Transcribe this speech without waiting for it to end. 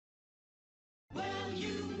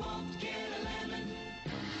won't get a lemon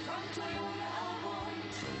from Toyota of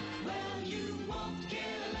Orange. Well, you won't get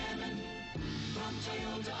a lemon from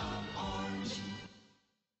Toyota of Orange.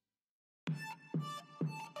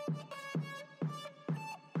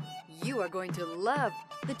 You are going to love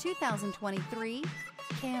the 2023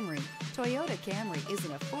 Camry. Toyota Camry is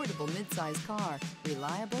an affordable midsize car,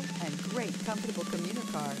 reliable and great comfortable commuter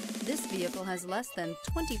car. This vehicle has less than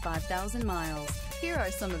 25,000 miles. Here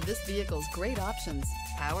are some of this vehicle's great options: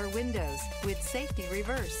 power windows with safety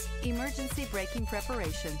reverse, emergency braking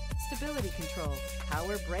preparation, stability control,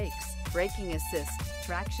 power brakes, braking assist,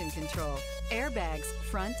 traction control, airbags,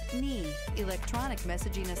 front knee, electronic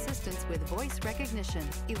messaging assistance with voice recognition,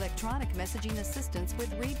 electronic messaging assistance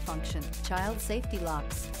with read function, child safety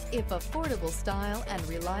locks. If affordable style and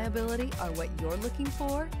reliability are what you're looking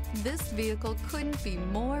for, this vehicle couldn't be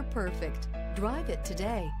more perfect. Drive it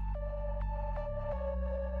today.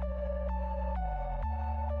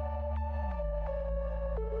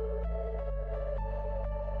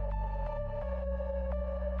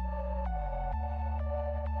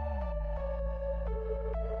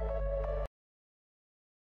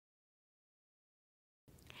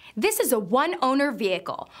 This is a one-owner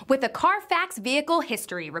vehicle with a Carfax Vehicle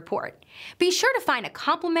History Report. Be sure to find a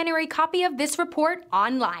complimentary copy of this report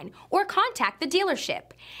online or contact the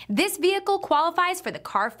dealership. This vehicle qualifies for the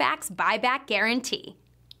Carfax Buyback Guarantee.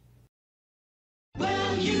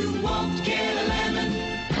 Well, you won't get